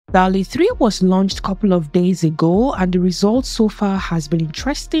DALL-E 3 was launched a couple of days ago, and the results so far has been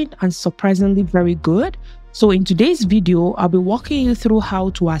interesting and surprisingly very good. So in today's video, I'll be walking you through how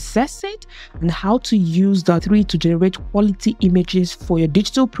to access it and how to use DALL-E 3 to generate quality images for your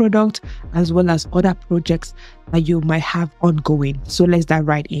digital product as well as other projects that you might have ongoing. So let's dive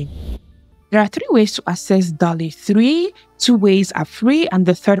right in. There are 3 ways to access DALL-E 3. 2 ways are free and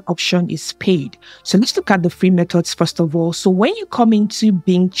the third option is paid. So let's look at the free methods first of all. So when you come into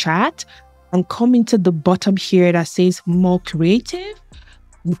Bing Chat and come into the bottom here that says More Creative,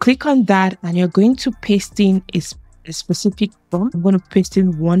 you click on that and you're going to paste in a specific prompt. I'm going to paste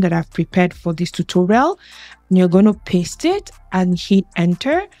in one that I've prepared for this tutorial. And you're going to paste it and hit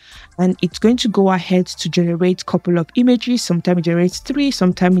enter. And it's going to go ahead to generate a couple of images. Sometimes it generates 3,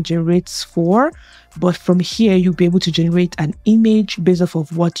 sometimes it generates 4. But from here, you'll be able to generate an image based off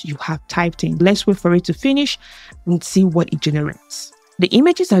of what you have typed in. Let's wait for it to finish and see what it generates. The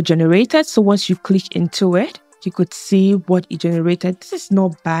images are generated. So once you click into it, you could see what it generated. This is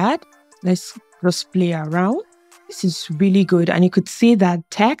not bad. Let's just play around. This is really good. And you could see that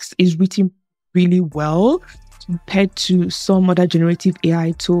text is written really well compared to some other generative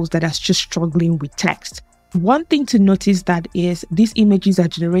AI tools that are just struggling with text. One thing to notice that is these images are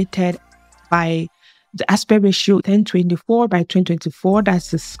generated by the aspect ratio 1024 by 2024.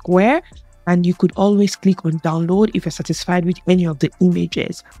 That's a square. And you could always click on download if you're satisfied with any of the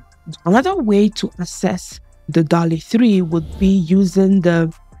images. Another way to access the DALL-E 3 would be using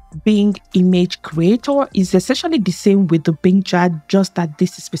the Bing image creator. Is essentially the same with the Bing Chat, just that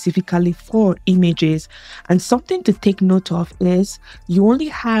this is specifically for images. And something to take note of is you only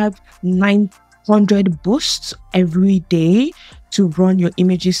have 900 boosts every day to run your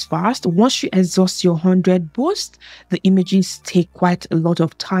images fast. Once you exhaust your 100 boosts, the images take quite a lot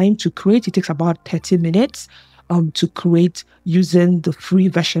of time to create. It takes about 30 minutes to create using the free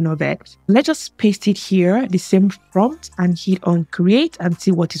version of it. Let's just paste it here, the same prompt, and hit on create and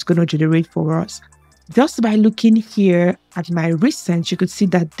see what it's going to generate for us. Just by looking here at my recent, you could see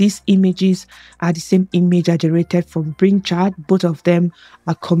that these images are the same image I generated from Bing Chat. Both of them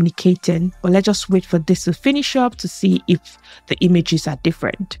are communicating. But let's just wait for this to finish up to see if the images are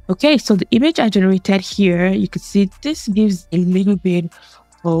different. Okay, so the image I generated here, you could see this gives a little bit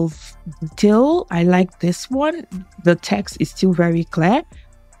of detail. I like this one. The text is still very clear.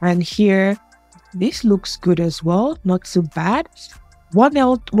 And here, this looks good as well. Not too bad.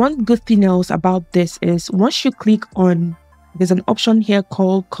 One good thing else about this is once you click on, there's an option here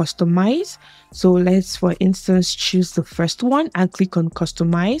called customize. So let's, for instance, choose the first one and click on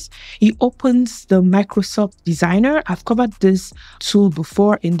customize. It opens the Microsoft Designer. I've covered this tool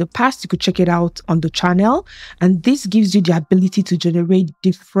before in the past. You could check it out on the channel. And this gives you the ability to generate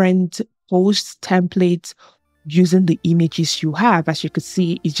different post templates using the images you have. As you can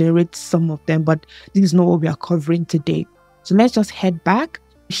see, it generates some of them, but this is not what we are covering today. So let's just head back.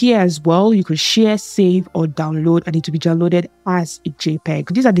 Here as well, you could share, save, or download, and it will be downloaded as a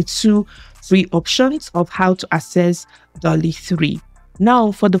JPEG. These are the 2 free options of how to access DALL-E 3.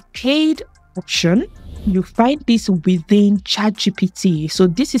 Now, for the paid option, you find this within ChatGPT. So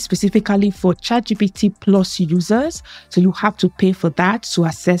this is specifically for ChatGPT Plus users. So you have to pay for that to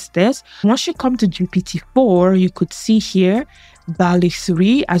access this. Once you come to GPT-4, you could see here DALL-E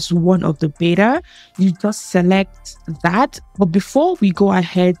 3 as one of the beta. You just select that. But before we go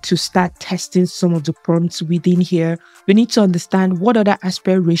ahead to start testing some of the prompts within here, we need to understand what other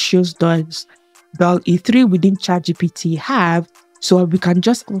aspect ratios does DALL-E 3 within ChatGPT have. So we can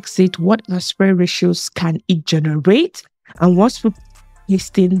just ask it what aspect ratios can it generate. And once we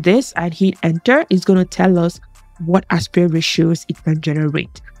paste in this and hit enter, it's going to tell us what aspect ratios it can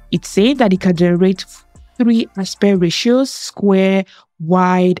generate. It's saying that it can generate 3 aspect ratios: square,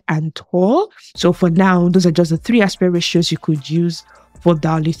 wide, and tall. So for now, those are just the 3 aspect ratios you could use for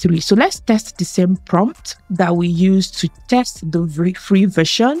DALL-E 3. So let's test the same prompt that we used to test the free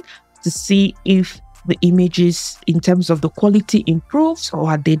version to see if the images in terms of the quality improves or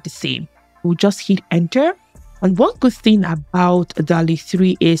are they the same. We'll just hit enter. And one good thing about DALL-E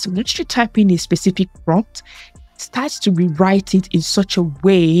 3 is once you type in a specific prompt, it starts to rewrite it in such a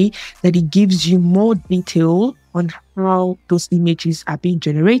way that it gives you more detail on how those images are being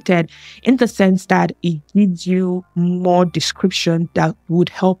generated, in the sense that it gives you more description that would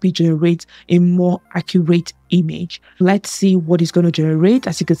help you generate a more accurate image. Let's see what it's going to generate.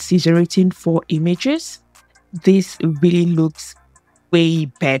 As you can see, generating 4 images. This really looks way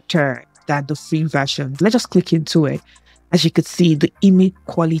better than the free version. Let's just click into it. As you can see, the image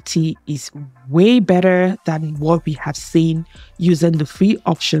quality is way better than what we have seen using the free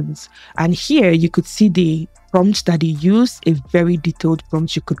options. And here you could see the prompt that you use, a very detailed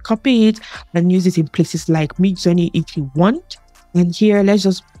prompt. You could copy it and use it in places like Midjourney if you want. And here, let's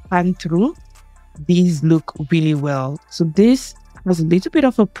just pan through. These look really well. So this has a little bit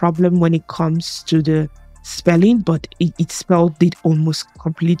of a problem when it comes to the spelling, but it spelled it almost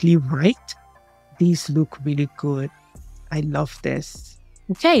completely right. These look really good. I love this.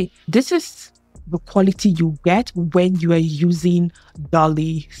 Okay, this is the quality you get when you are using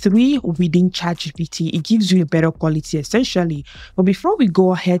DALL-E 3 within ChatGPT. It gives you a better quality essentially. But before we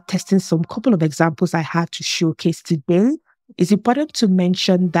go ahead testing some couple of examples I have to showcase today, it's important to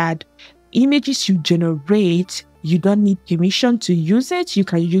mention that images you generate, you don't need permission to use it. You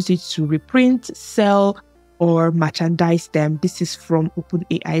can use it to reprint, sell, or merchandise them. This is from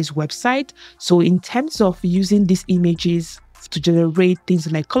OpenAI's website. So in terms of using these images to generate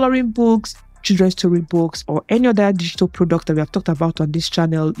things like coloring books, children's storybooks, or any other digital product that we have talked about on this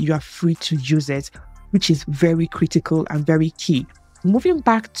channel, you are free to use it, which is very critical and very key. Moving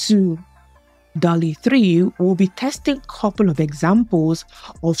back to DALL-E 3, we'll be testing a couple of examples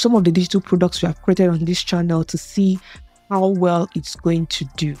of some of the digital products we have created on this channel to see how well it's going to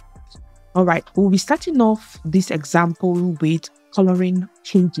do. All right, we'll be starting off this example with coloring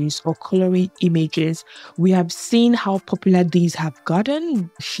pages or coloring images. We have seen how popular these have gotten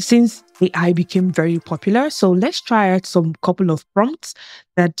since AI became very popular. So let's try out some couple of prompts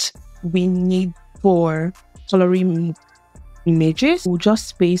that we need for coloring images. We'll just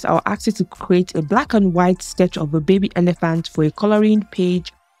space. I'll ask you to create a black and white sketch of a baby elephant for a coloring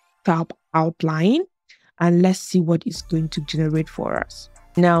page top outline, and let's see what it's going to generate for us.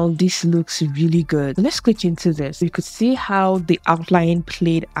 Now this looks really good. Let's click into this. You could see how the outline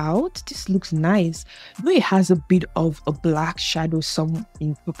played out. This looks nice. Though it has a bit of a black shadow some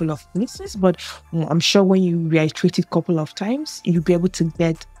in a couple of places, but I'm sure when you reiterate it a couple of times, you'll be able to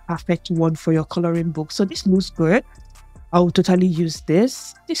get perfect one for your coloring book. So this looks good. I'll totally use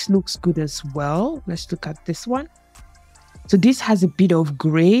this. This looks good as well. Let's look at this one. So this has a bit of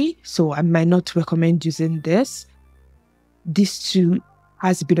gray, so I might not recommend using this. This too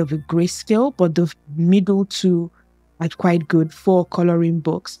has a bit of a grayscale, but the middle two are quite good for coloring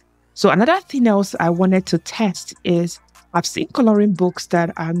books. So another thing else I wanted to test is I've seen coloring books that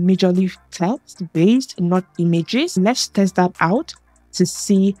are majorly text-based, not images. Let's test that out to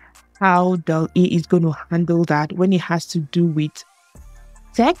see how DALL-E is going to handle that when it has to do with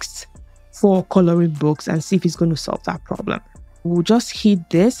text for coloring books and see if it's going to solve that problem. We'll just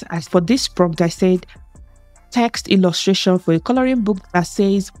hit this. As for this prompt, I said, text illustration for a coloring book that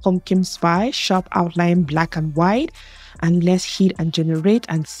says pumpkin spice, sharp outline, black and white, and let's hit and generate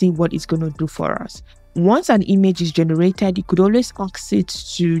and see what it's going to do for us. Once an image is generated, you could always ask it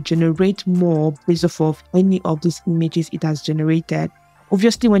to generate more based off of any of these images it has generated.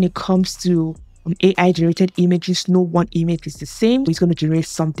 Obviously, when it comes to AI generated images, no one image is the same. It's going to generate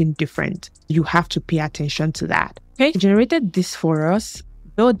something different. You have to pay attention to that. Okay, it generated this for us.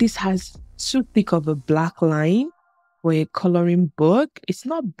 Though this has too thick of a black line for a coloring book, it's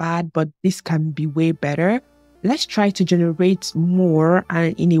not bad, but this can be way better. Let's try to generate more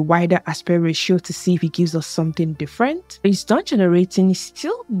and in a wider aspect ratio to see if it gives us something different. It's done generating, it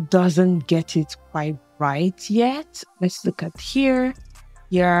still doesn't get it quite right yet. Let's look at here.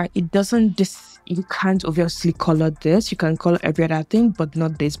 Yeah, it doesn't you can't obviously color this. You can color every other thing, but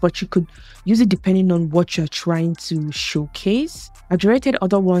not this. But you could use it depending on what you're trying to showcase. I've generated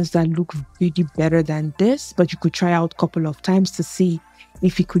other ones that look really better than this, but you could try out a couple of times to see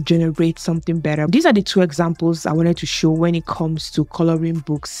if it could generate something better. These are the two examples I wanted to show when it comes to coloring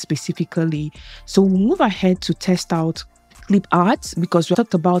books specifically. So we'll move ahead to test out clip art, because we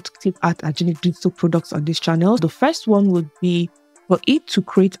talked about clip art and digital products on this channel. The first one would be for it to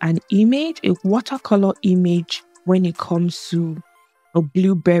create an image, a watercolor image when it comes to a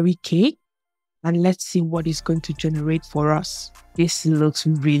blueberry cake. And let's see what it's going to generate for us. This looks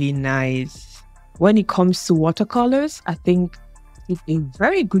really nice. When it comes to watercolors, I think it did a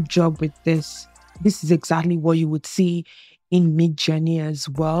very good job with this. This is exactly what you would see in Midjourney as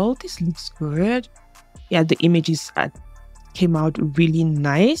well. This looks good. Yeah, the images came out really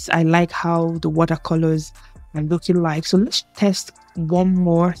nice. I like how the watercolors are looking like. So let's test one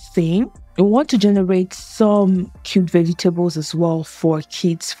more thing. I want to generate some cute vegetables as well for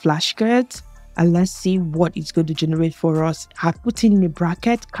kids' flashcards. And let's see what it's going to generate for us. I put in a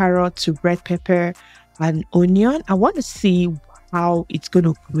bracket, carrot, red pepper, and onion. I want to see how it's going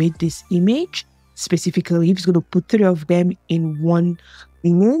to create this image. Specifically, if it's going to put 3 of them in one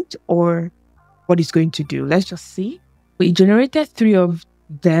image or what it's going to do. Let's just see. We generated 3 of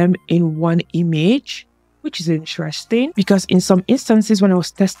them in one image, which is interesting because in some instances when I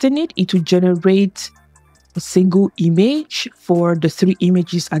was testing it, it would generate a single image for the 3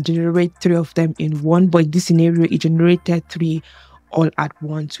 images and generate 3 of them in one. But in this scenario, it generated 3 all at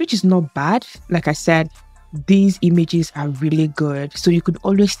once, which is not bad. Like I said, these images are really good. So you could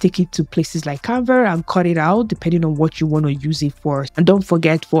always take it to places like Canva and cut it out depending on what you want to use it for. And don't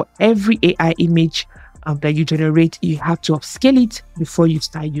forget, for every AI image that you generate, you have to upscale it before you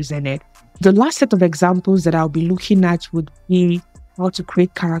start using it. The last set of examples that I'll be looking at would be how to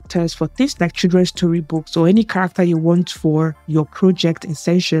create characters for things like children's storybooks or any character you want for your project,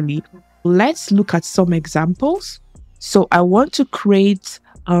 essentially. Let's look at some examples. So I want to create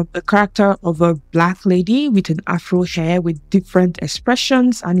a character of a Black lady with an afro hair with different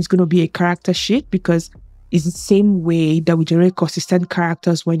expressions, and it's going to be a character sheet because it's the same way that we generate consistent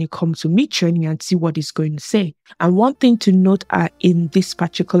characters when it comes to Midjourney and see what it's going to say. And one thing to note in this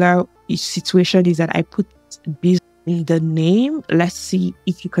particular situation is that I put this in the name. Let's see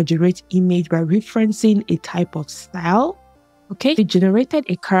if you can generate image by referencing a type of style. Okay, it generated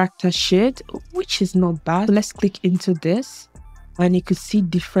a character sheet, which is not bad. So let's click into this and you could see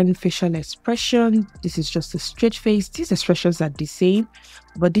different facial expression. This is just a straight face. These expressions are the same,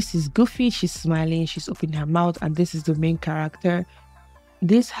 but this is goofy. She's smiling, she's opening her mouth, and this is the main character.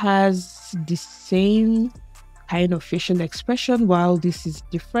 This has the same kind of facial expression, while this is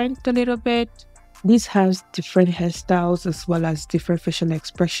different a little bit. This has different hairstyles as well as different facial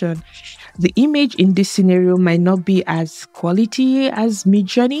expression. The image in this scenario might not be as quality as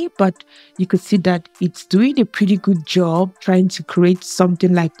Midjourney, but you could see that it's doing a pretty good job trying to create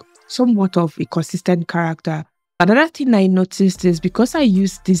something like somewhat of a consistent character. Another thing I noticed is because I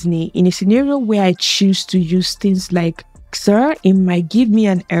use Disney, in a scenario where I choose to use things like Pixar, it might give me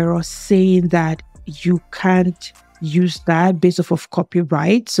an error saying that you can't use that based off of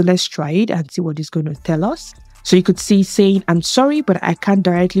copyright. So let's try it and see what it's going to tell us. So you could see saying, I'm sorry, but I can't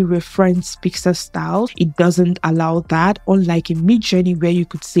directly reference Pixar style. It doesn't allow that, unlike in Midjourney where you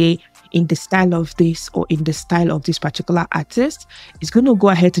could say in the style of this or in the style of this particular artist. It's going to go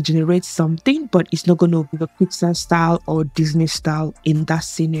ahead to generate something, but it's not going to be the Pixar style or Disney style in that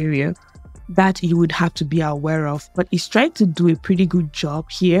scenario. That you would have to be aware of, but it's trying to do a pretty good job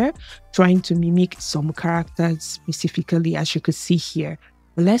here, trying to mimic some characters specifically, as you could see here.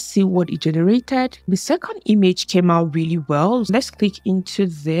 Let's see what it generated. The second image came out really well. Let's click into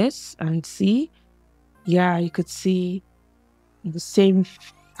this and see. Yeah, you could see the same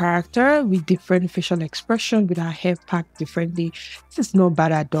character with different facial expression, with her hair packed differently. This is not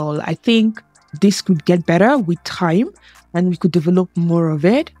bad at all. I think this could get better with time and we could develop more of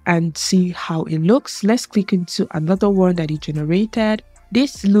it and see how it looks. Let's click into another one that it generated.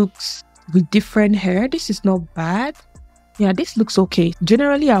 This looks with different hair. This is not bad. Yeah, this looks okay.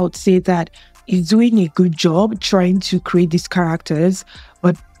 Generally, I would say that it's doing a good job trying to create these characters,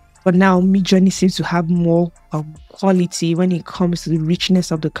 but now Midjourney seems to have more quality when it comes to the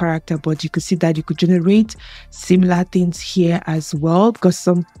richness of the character. But you could see that you could generate similar things here as well, because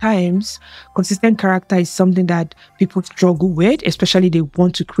sometimes consistent character is something that people struggle with, especially they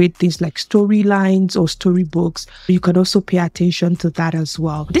want to create things like storylines or storybooks. You can also pay attention to that as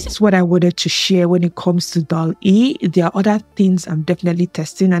well. This is what I wanted to share when it comes to DALL-E. There are other things I'm definitely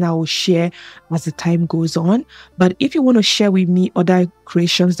testing and I will share as the time goes on. But if you want to share with me other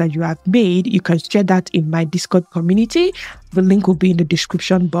creations that you have made, you can share that in my Discord community. The link will be in the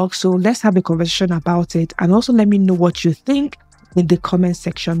description box. So let's have a conversation about it, and also let me know what you think in the comment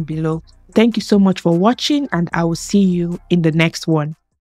section below. Thank you so much for watching, and I will see you in the next one.